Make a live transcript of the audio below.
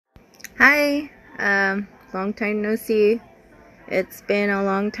Hi, long time no see. It's been a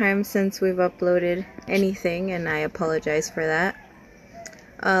long time since we've uploaded anything, and I apologize for that.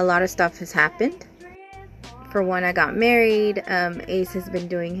 A lot of stuff has happened. For one, I got married. Ace has been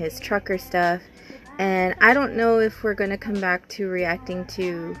doing his trucker stuff, and I don't know if we're gonna come back to reacting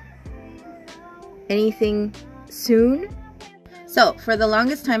to anything soon. So, for the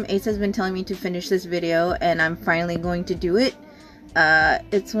longest time, Ace has been telling me to finish this video, and I'm finally going to do it.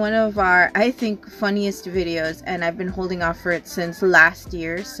 It's one of our, I think, funniest videos, and I've been holding off for it since last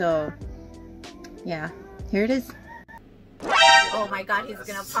year, so yeah, here it is. Oh my god, he's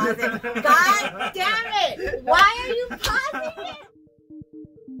gonna pause it. God damn it! Why are you pausing it?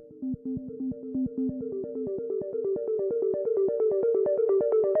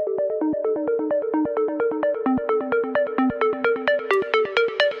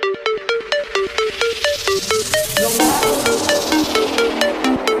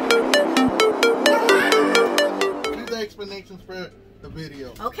 Explanations for the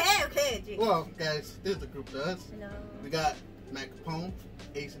video. Okay. Geez. Well, guys, this is the group does. Hello. We got Mac Capone,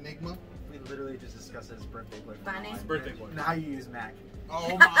 Ace Enigma. We literally just discussed his birthday boy. His birthday boy. Now you use Mac.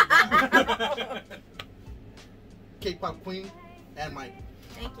 Oh my god. K-pop queen and Mike.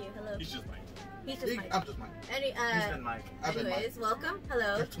 Thank you. Hello. He's just Mike. I'm just Mike. He's been Mike. Anyways, welcome.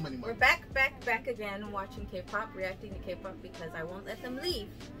 Hello. There's too many Mike. We're back again, watching K-pop, reacting to K-pop because I won't let them leave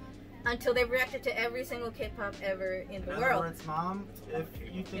until they've reacted to every single K-pop ever in the world. In other words, Mom, if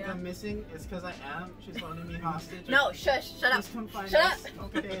you think I'm missing, it's because I am. She's holding me hostage. No, shush, shut up. Come find shut us. up.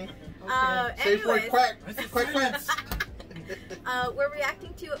 Okay. Safe word, quack. We're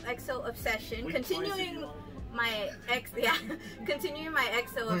reacting to EXO-Obsession, continuing my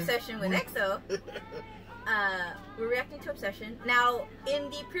EXO-Obsession with EXO. We're reacting to Obsession. Now,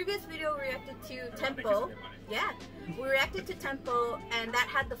 in the previous video, we reacted to Tempo. Yeah, we reacted to Tempo, and that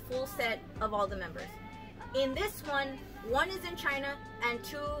had the full set of all the members. In this one is in China, and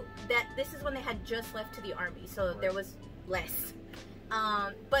this is when they had just left to the army, so there was less.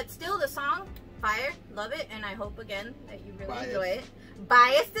 But still, the song, fire, love it, and I hope again that you really enjoy it.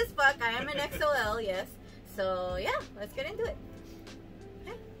 Biased as fuck. I am an XOL, yes. So yeah, let's get into it.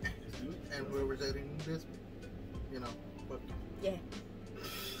 Okay. And whoever's editing this, you know, fuck. Yeah.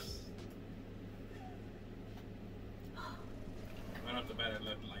 Right off the bat, I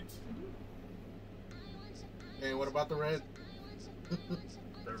left lights. And what about the red?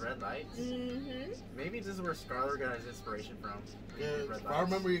 The red lights? Mm-hmm. Maybe this is where Scarlet got his inspiration from. Yeah, I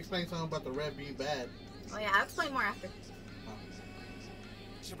remember you explained something about the red being bad. Oh yeah, I'll explain more after.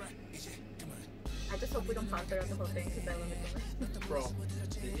 I just hope we don't pause throughout the whole thing because I love it. Bro.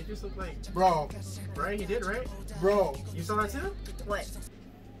 Did he just look like... Bro. Right? He did, right? Bro. You saw that too? What?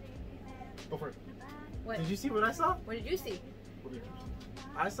 Go for it. What? Did you see what I saw? What did you see?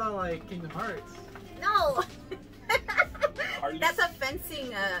 I saw like Kingdom Hearts. No! That's a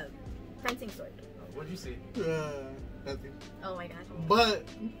fencing sword. What'd you see? Nothing. Oh my god. But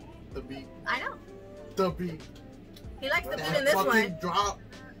the beat. I know. The beat. He likes the beat That in this fucking one. drop.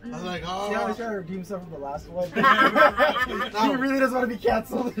 I was like, oh. See how he's trying to redeem himself from the last one? He really doesn't want to be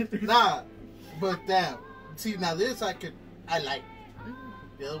canceled. Nah. But damn. See, now this I like.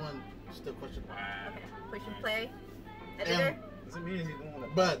 The other one, still questionable. Okay. Push and play. Editor. Doesn't mean he's the one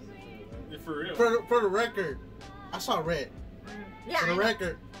that... But for real. For the record, I saw red. Yeah. For the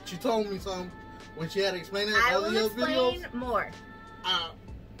record, she told me something when she had to explain it. I will explain more.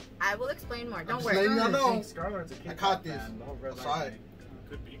 I will explain more. Don't worry. Letting y'all know. I caught this. I saw it.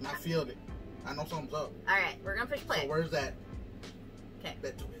 Could be. And I feel it. I know something's up. Alright, we're gonna push play. So where's that? Okay.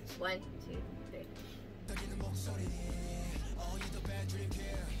 That twist. 1, 2, 3.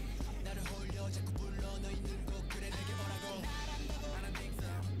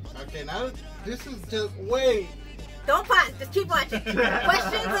 Okay, now this is just wait. Don't pause. Just keep watching.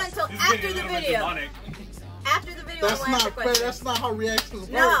 Questions until after the video. After the video, that's not fair. That's not how reactions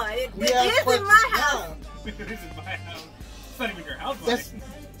work. No, it is in my house. This is my house. It's not even your house.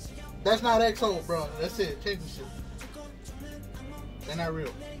 That's not EXO, bro. That's it. Change the shit. They're not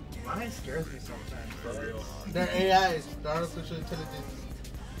real. Mine scares me sometimes. For real. They're AIs. They're artificial intelligence.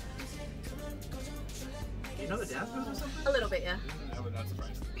 You know the dance moves or something? A little bit, yeah. I would not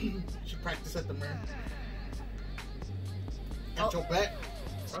surprise. She practiced at the mirror. At your back.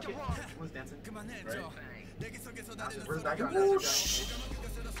 Okay. Who's dancing? Right? Where's that guy?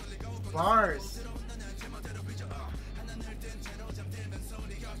 Bars.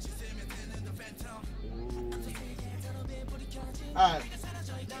 Alright.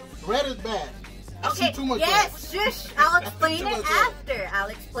 Red is bad. Okay, too much yes, shush. I'll explain it after. I'll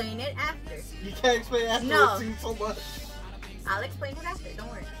explain it after. You can't explain after. No. I've seen so much. I'll explain it after.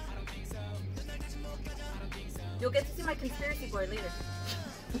 Don't worry. You'll get to see my conspiracy board later.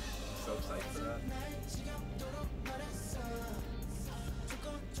 So excited for that.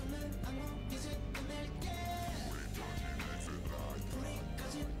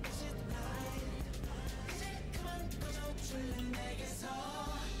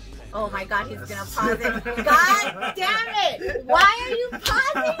 Oh my god, he's gonna pause it. God damn it! Why are you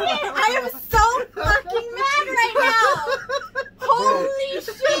pausing it? I am so fucking mad right now! Holy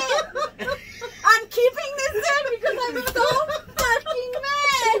shit! I'm keeping this in because I'm so fucking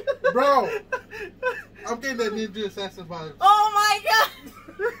mad! Bro, I'm getting that Ninja Assassin vibe. Oh my god!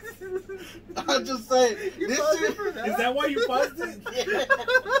 I'm just saying. This shit. Is that why you paused it? Yeah.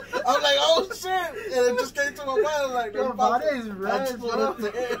 I'm like, oh shit! And it just came to my mind. Like, Your body is I red, just bro.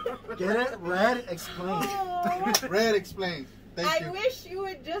 wanted to- Get it? Red, explain. Oh. Red explains. Thank I you. wish you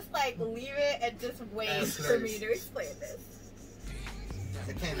would just like leave it and just wait for me to explain this.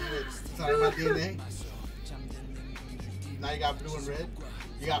 I can't do it. It's not in my DNA. Now you got blue and red.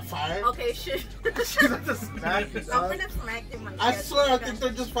 You got fire. Okay, shit. She's about to smack you, I'm dog. gonna smack him on the I head. swear, I think they're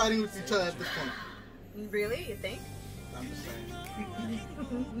just fighting with each other at this point. Really? You think? I'm just saying.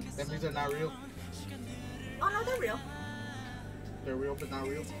 That means they're not real. Oh no, they're real. They're real, but not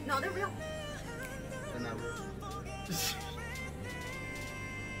real. No, they're real. They're not real.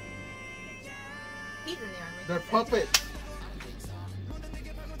 He's in the army. They're puppets.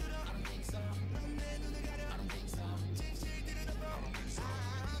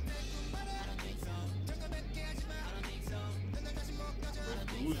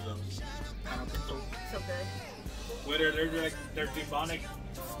 Blues, though. I don't think so. So good. Whether they're demonic, how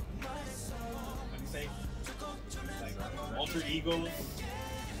do you say? Like alter egos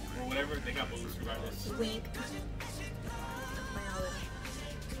or whatever, they got blues regardless. Wink. My knowledge.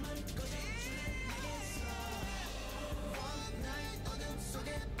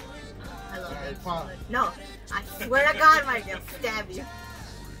 I love Alright, it. fine. No, I swear to God, Mike, I'll stab you.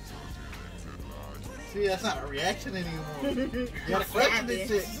 See, that's not a reaction anymore. You gotta I'll question stab this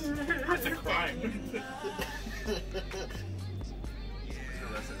you. shit. That's a crime. The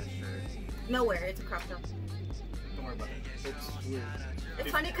rest of the shirt. Nowhere, it's a crop top. Don't worry about it. It's weird.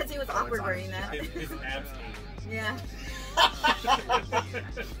 It's funny because he was awkward wearing that. His abs. Yeah.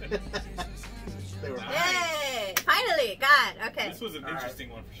 They were Yay! Finally, God. Okay. This was an Alright. interesting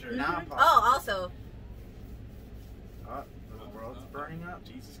one for sure. Now I'm Oh, also. Oh, the world's burning up.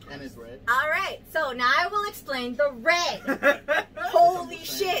 Jesus Christ. and it's red. All right. So now I will explain the red. Holy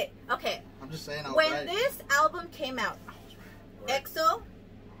shit. Okay. I'm just saying. I was When right. this album came out, Right. EXO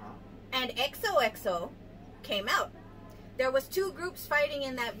Uh-huh. and EXO-Exo came out. There was two groups fighting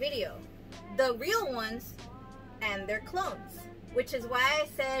in that video. The real ones and their clones. Which is why I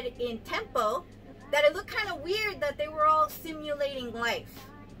said in Tempo that it looked kind of weird that they were all simulating life.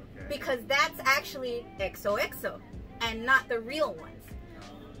 Okay. Because that's actually EXO-Exo and not the real ones.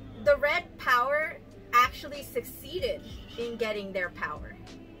 The red power actually succeeded in getting their power.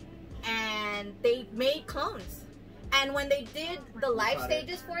 And they made clones. And when they did the live Got it.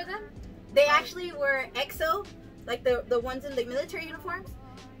 stages for them, they actually were EXO, like the ones in the military uniforms.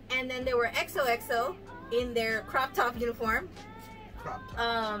 And then there were EXO-Exo in their crop top uniform. Crop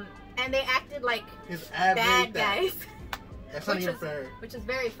top. And they acted like His ab bad made that. guys. That's not which even is- fair. Which is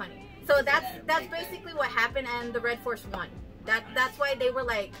very funny. So that's basically what happened, and the Red Force won. That's why they were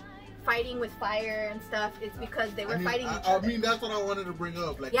like fighting with fire and stuff. It's because they were fighting each I other. mean, that's what I wanted to bring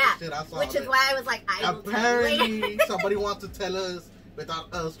up. Like, Yeah, the shit I saw which is that why I was like, I will tell you apparently later. somebody wants to tell us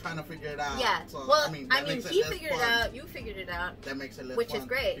without us trying to figure it out. Yeah. So, Well, I mean, that makes he less figured it fun. out. You figured it out. That makes it less Which fun is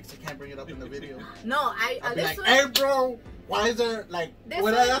great. because you can't bring it up in the video. No, I I'll be this like, was, hey, bro, why is there like? This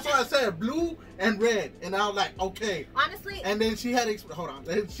Well, was- that's why I said blue and red, and I was like, okay. honestly. And then she had hold on.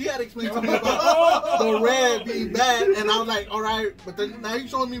 Then she had explained to me about the red being bad, and I was like, all right. But then now you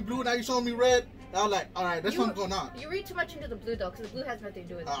showing me blue, now you showing me red. And I was like, all right, that's what's going on. You read too much into the blue though, because the blue has nothing to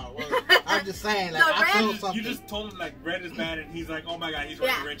do with it. Oh, well, I'm just saying, like, The I feel red- something. You just told him like red is bad, and he's like, oh my god, he's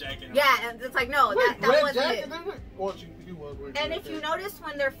wearing Yeah. a red jacket. Yeah, and it's like no, Wait, that red wasn't jacket? it. Well, she was wearing And red if you jacket. notice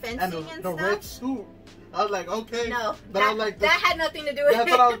when they're fencing and and, the stuff, red suit, I was like, okay. no, But I was like, that had nothing to do with that's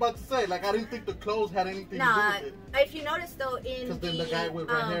it. what I was about to say. Like, I didn't think the clothes had anything Nah, to do with it. if you notice though, in Because then the guy with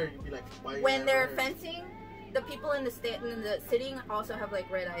red hair, you'd be like, why you when got they're red hair? fencing, the people in the sitting also have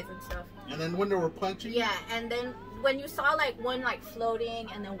like red eyes and stuff. And then when they were punching, Yeah, and then when you saw like one like floating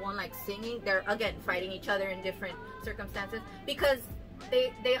and then one like singing, they're again fighting each other in different circumstances because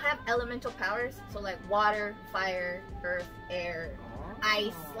they have elemental powers. So like water, fire, earth, air,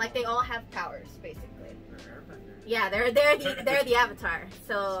 ice, like they all have powers basically. They're airbenders. Yeah, they're the avatar.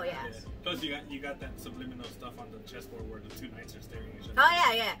 So yeah. Plus you got that subliminal stuff on the chessboard where the two knights are staring at each other.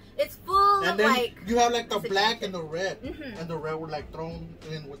 Oh yeah. It's full And of then like. you have like the black and the red, Mhm. and the red were like thrown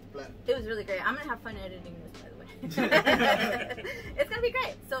in with the black. It was really great. I'm gonna have fun editing this, by the way. It's gonna be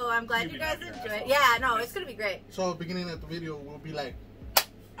great. So I'm glad you guys enjoy it. Yeah, no, it's gonna be great. So beginning of the video will be like,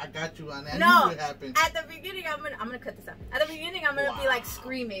 I got you, and I No, knew it happened. at the beginning I'm gonna cut this out. At the beginning I'm gonna be like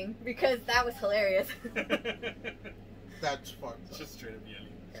screaming because that was hilarious. That's fucked It's up. just straight up yelling.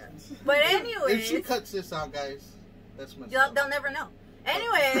 But If anyways, she cuts this out, guys, that's messed they'll up. never know.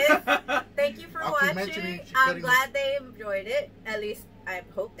 Anyways, thank you for I'll keep mentioning watching. she I'm cutting glad they enjoyed it. At least I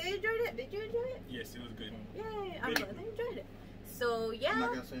hope they enjoyed it. Did you enjoy it? Yes, it was good. Yay! I'm glad they enjoyed it. So I'm yeah. not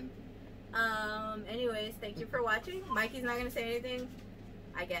gonna say anything. Anyways, thank you for watching. Mikey's not gonna say anything,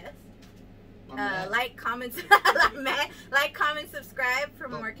 I guess. I'm mad. Like, comment, like, comment, subscribe for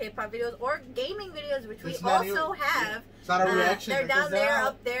more K-pop videos or gaming videos, which we It's not also have. It's not a reaction. They're down It's there,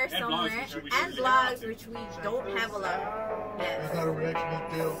 up there And somewhere, vlogs, which we and usually vlogs, have. which we don't have a lot. Yes. not a reaction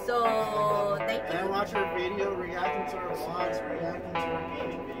deal. So thank And you. watch our video reacting to our vlogs, reacting to our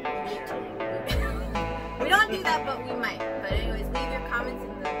gaming videos. We don't do that, but we might. But anyways, leave your comments in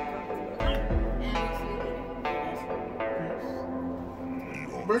the comments below, and we'll see you later.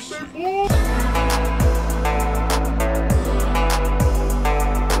 Birthday boy!